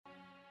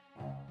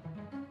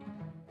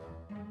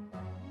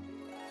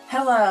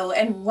Hello,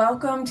 and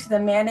welcome to the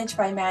Manage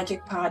by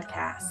Magic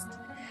podcast.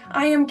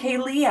 I am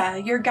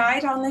Kaylia, your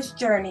guide on this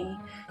journey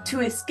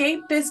to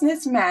escape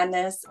business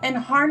madness and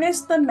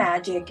harness the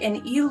magic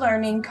in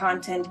e-learning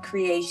content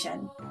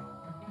creation.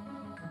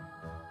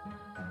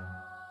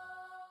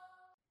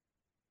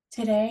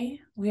 Today,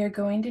 we are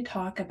going to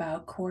talk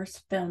about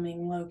course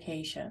filming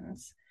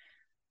locations.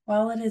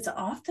 While it is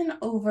often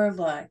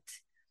overlooked,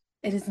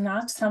 it is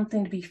not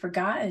something to be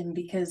forgotten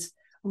because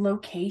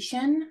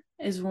location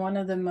is one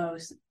of the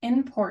most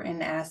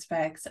important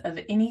aspects of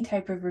any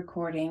type of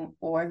recording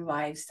or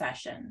live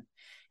session.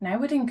 And I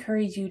would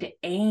encourage you to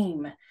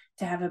aim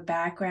to have a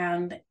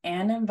background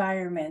and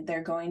environment that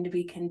are going to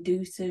be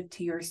conducive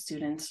to your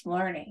students'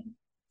 learning.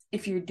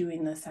 If you're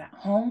doing this at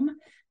home,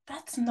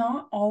 that's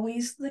not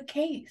always the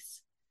case.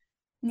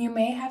 You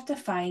may have to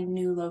find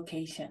new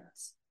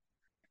locations.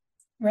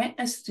 Rent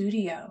a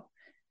studio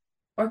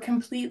or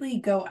completely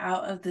go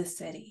out of the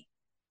city.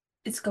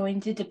 It's going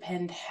to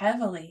depend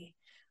heavily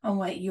on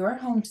what your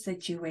home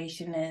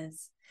situation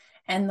is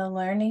and the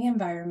learning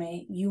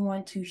environment you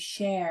want to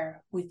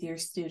share with your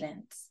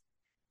students.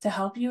 To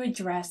help you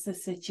address the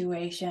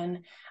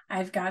situation,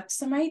 I've got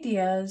some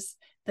ideas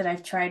that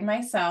I've tried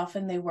myself,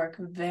 and they work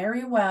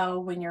very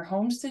well when your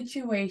home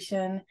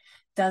situation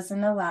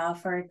doesn't allow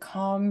for a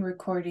calm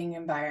recording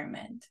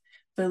environment.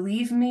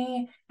 Believe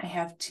me, I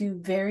have two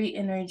very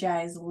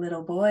energized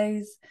little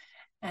boys,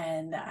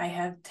 and I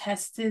have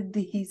tested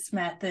these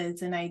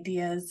methods and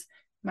ideas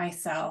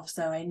myself,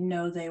 so I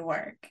know they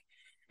work.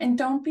 And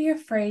don't be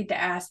afraid to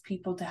ask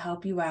people to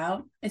help you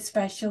out,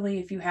 especially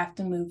if you have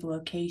to move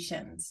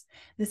locations.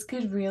 This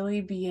could really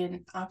be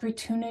an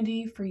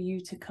opportunity for you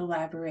to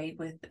collaborate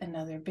with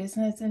another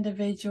business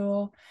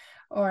individual,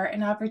 or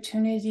an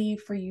opportunity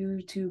for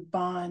you to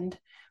bond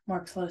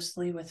more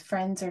closely with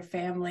friends or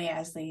family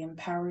as they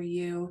empower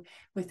you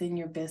within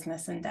your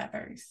business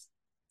endeavors.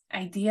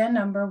 Idea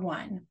number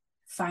 1.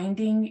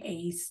 Finding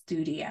a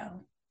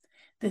studio.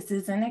 This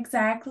isn't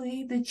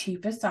exactly the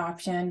cheapest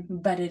option,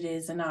 but it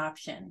is an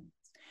option.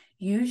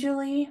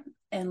 Usually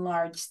in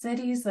large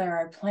cities, there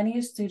are plenty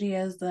of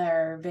studios that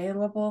are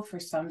available for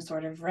some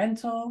sort of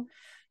rental.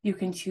 You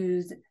can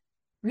choose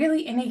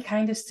really any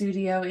kind of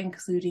studio,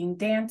 including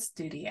dance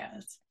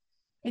studios.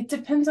 It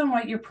depends on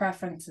what your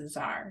preferences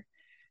are.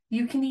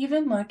 You can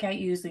even look at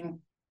using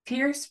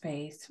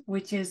Peerspace,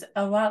 which is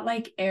a lot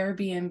like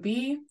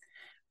Airbnb,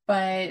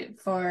 but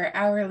for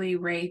hourly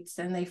rates,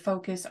 and they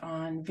focus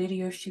on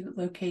video shoot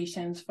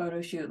locations,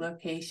 photo shoot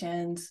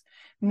locations,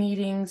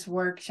 meetings,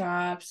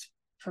 workshops,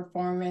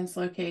 performance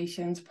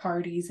locations,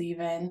 parties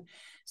even.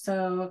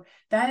 So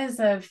that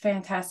is a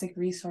fantastic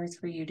resource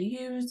for you to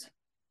use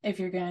if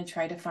you're going to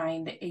try to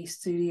find a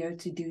studio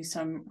to do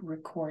some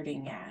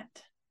recording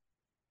at.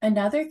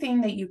 Another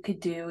thing that you could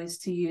do is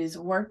to use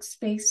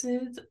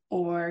workspaces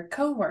or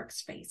co-work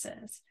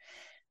spaces.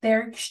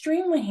 They're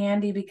extremely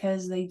handy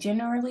because they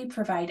generally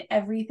provide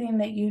everything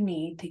that you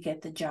need to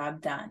get the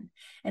job done.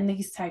 And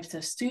these types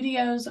of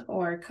studios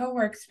or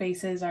co-work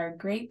spaces are a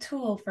great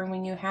tool for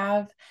when you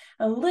have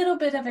a little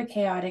bit of a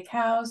chaotic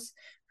house.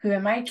 Who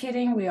am I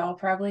kidding? We all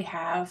probably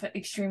have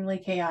extremely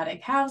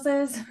chaotic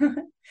houses.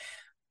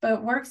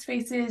 But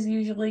workspaces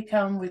usually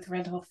come with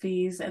rental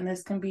fees, and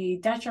this can be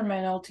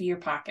detrimental to your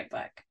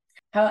pocketbook.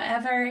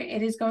 However,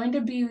 it is going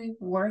to be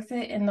worth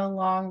it in the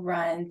long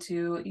run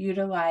to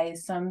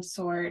utilize some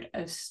sort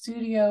of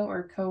studio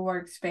or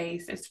co-work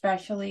space,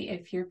 especially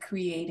if you're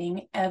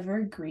creating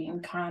evergreen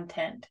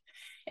content.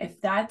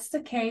 If that's the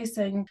case,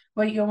 then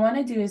what you'll want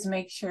to do is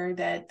make sure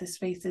that the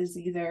space is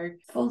either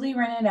fully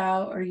rented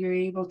out or you're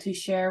able to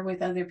share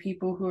with other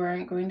people who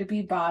aren't going to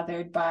be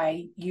bothered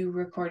by you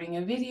recording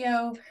a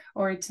video,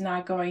 or it's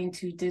not going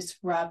to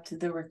disrupt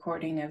the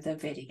recording of the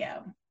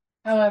video.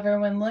 However,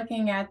 when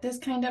looking at this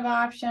kind of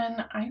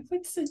option, I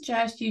would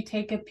suggest you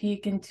take a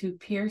peek into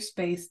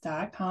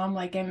peerspace.com.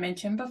 Like I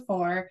mentioned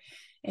before,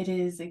 it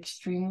is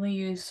extremely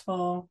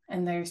useful,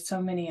 and there's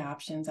so many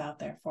options out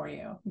there for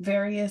you.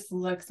 Various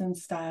looks and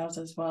styles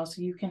as well,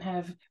 so you can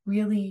have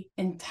really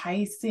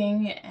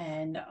enticing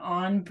and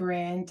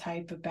on-brand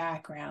type of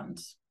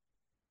backgrounds.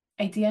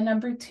 Idea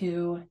number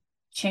 2,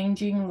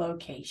 changing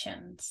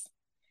locations.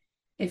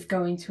 If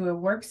going to a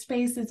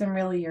workspace isn't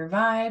really your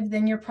vibe,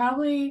 then you're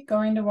probably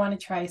going to want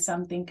to try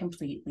something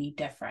completely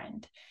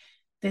different.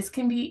 This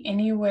can be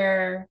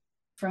anywhere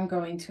from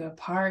going to a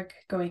park,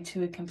 going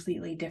to a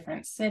completely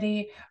different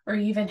city, or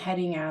even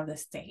heading out of the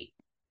state.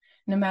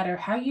 No matter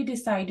how you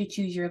decide to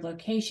choose your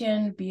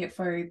location, be it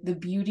for the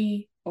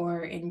beauty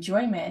or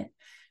enjoyment,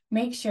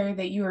 make sure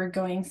that you are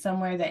going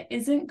somewhere that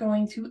isn't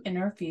going to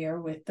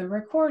interfere with the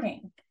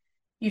recording.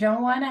 You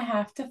don't want to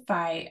have to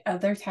fight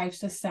other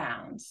types of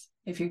sounds.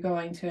 If you're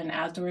going to an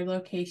outdoor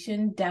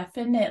location,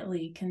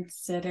 definitely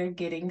consider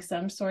getting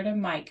some sort of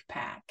mic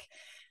pack.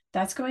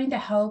 That's going to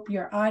help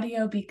your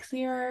audio be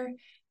clearer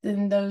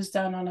than those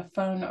done on a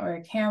phone or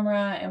a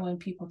camera. And when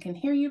people can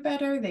hear you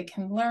better, they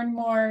can learn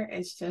more.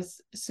 It's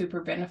just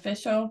super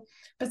beneficial,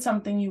 but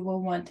something you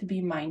will want to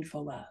be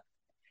mindful of.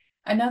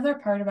 Another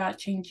part about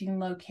changing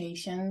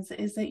locations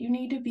is that you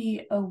need to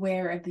be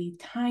aware of the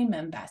time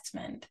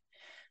investment.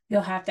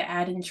 You'll have to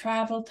add in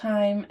travel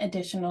time,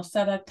 additional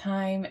setup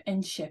time,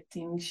 and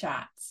shifting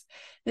shots.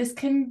 This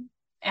can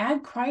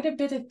add quite a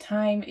bit of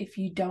time if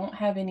you don't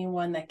have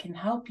anyone that can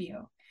help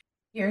you.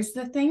 Here's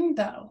the thing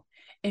though,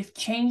 if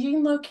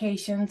changing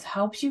locations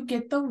helps you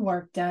get the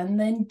work done,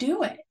 then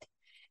do it.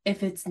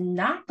 If it's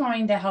not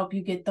going to help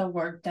you get the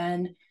work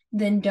done,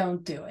 then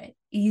don't do it.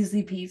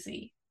 Easy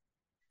peasy.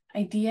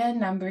 Idea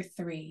number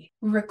 3,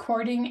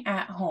 recording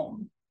at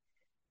home.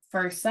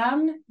 For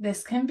some,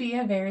 this can be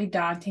a very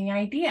daunting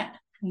idea.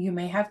 You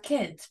may have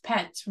kids,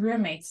 pets,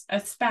 roommates, a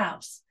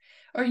spouse,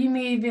 or you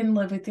may even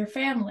live with your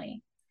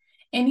family.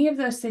 Any of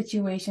those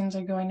situations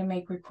are going to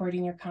make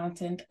recording your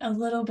content a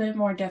little bit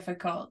more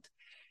difficult.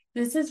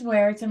 This is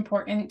where it's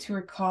important to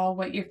recall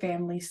what your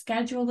family's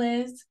schedule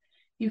is.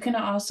 You can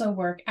also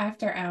work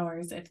after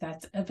hours if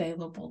that's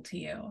available to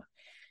you.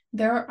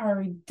 There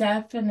are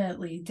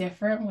definitely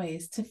different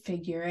ways to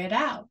figure it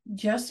out.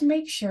 Just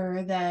make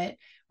sure that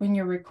when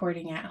you're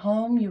recording at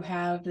home, you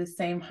have the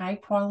same high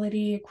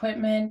quality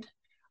equipment.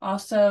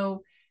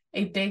 Also,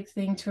 a big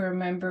thing to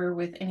remember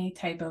with any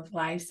type of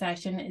live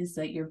session is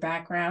that your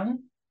background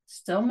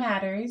still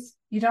matters.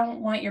 You don't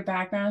want your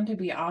background to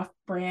be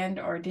off-brand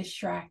or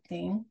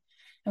distracting.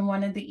 And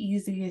one of the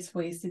easiest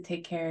ways to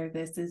take care of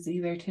this is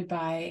either to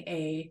buy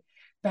a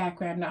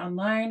background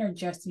online or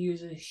just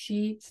use a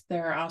sheet.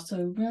 There are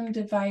also room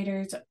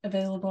dividers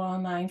available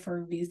online for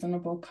a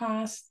reasonable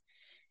cost.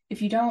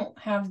 If you don't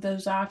have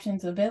those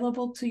options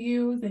available to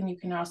you, then you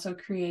can also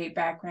create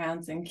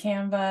backgrounds in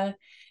Canva.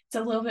 It's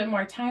a little bit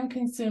more time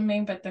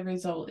consuming, but the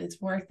result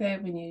is worth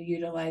it when you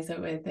utilize it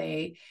with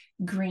a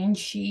green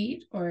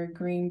sheet or a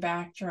green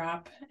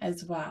backdrop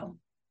as well.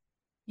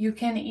 You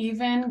can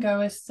even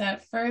go a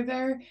step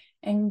further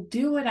and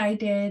do what I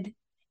did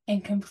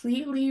and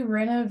completely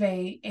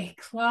renovate a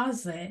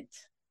closet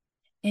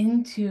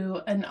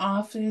into an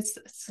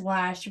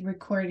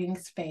office/recording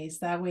space.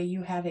 That way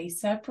you have a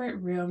separate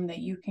room that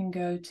you can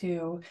go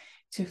to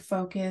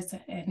focus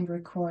and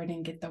record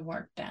and get the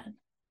work done.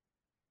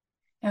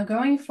 Now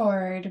going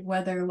forward,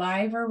 whether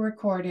live or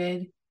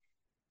recorded,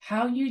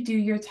 how you do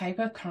your type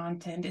of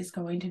content is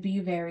going to be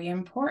very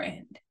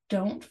important.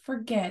 Don't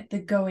forget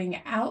that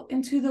going out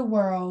into the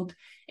world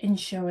and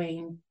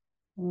showing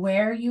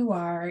where you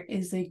are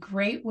is a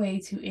great way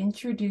to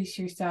introduce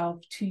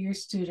yourself to your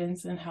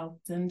students and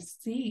help them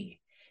see,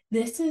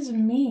 this is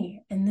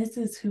me and this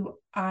is who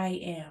I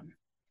am.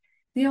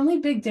 The only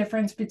big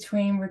difference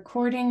between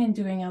recording and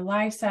doing a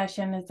live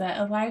session is that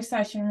a live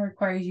session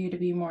requires you to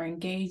be more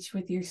engaged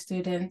with your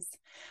students.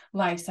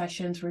 Live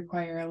sessions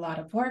require a lot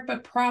of work,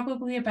 but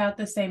probably about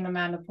the same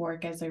amount of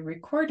work as a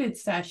recorded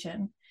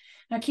session.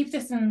 Now keep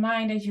this in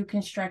mind as you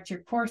construct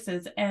your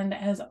courses. And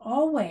as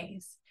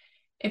always,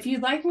 if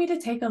you'd like me to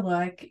take a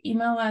look,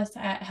 email us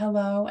at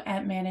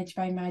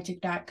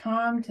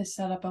hello@managebymagic.com to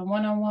set up a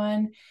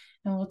one-on-one,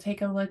 and we'll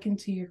take a look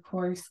into your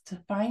course to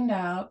find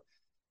out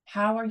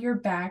how are your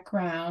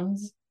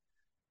backgrounds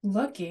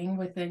looking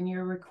within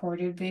your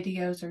recorded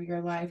videos or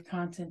your live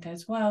content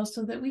as well,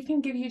 so that we can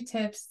give you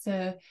tips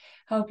to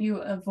help you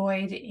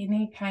avoid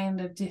any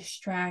kind of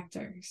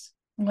distractors.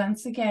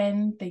 Once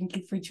again, thank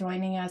you for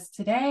joining us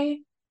today.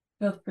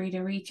 Feel free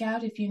to reach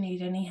out if you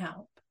need any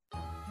help.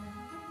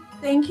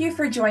 Thank you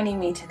for joining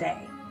me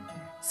today.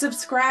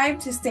 Subscribe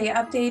to stay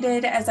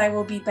updated, as I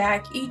will be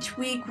back each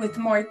week with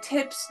more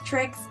tips,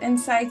 tricks,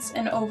 insights,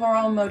 and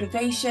overall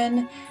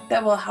motivation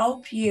that will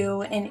help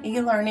you in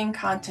e-learning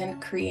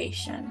content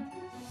creation.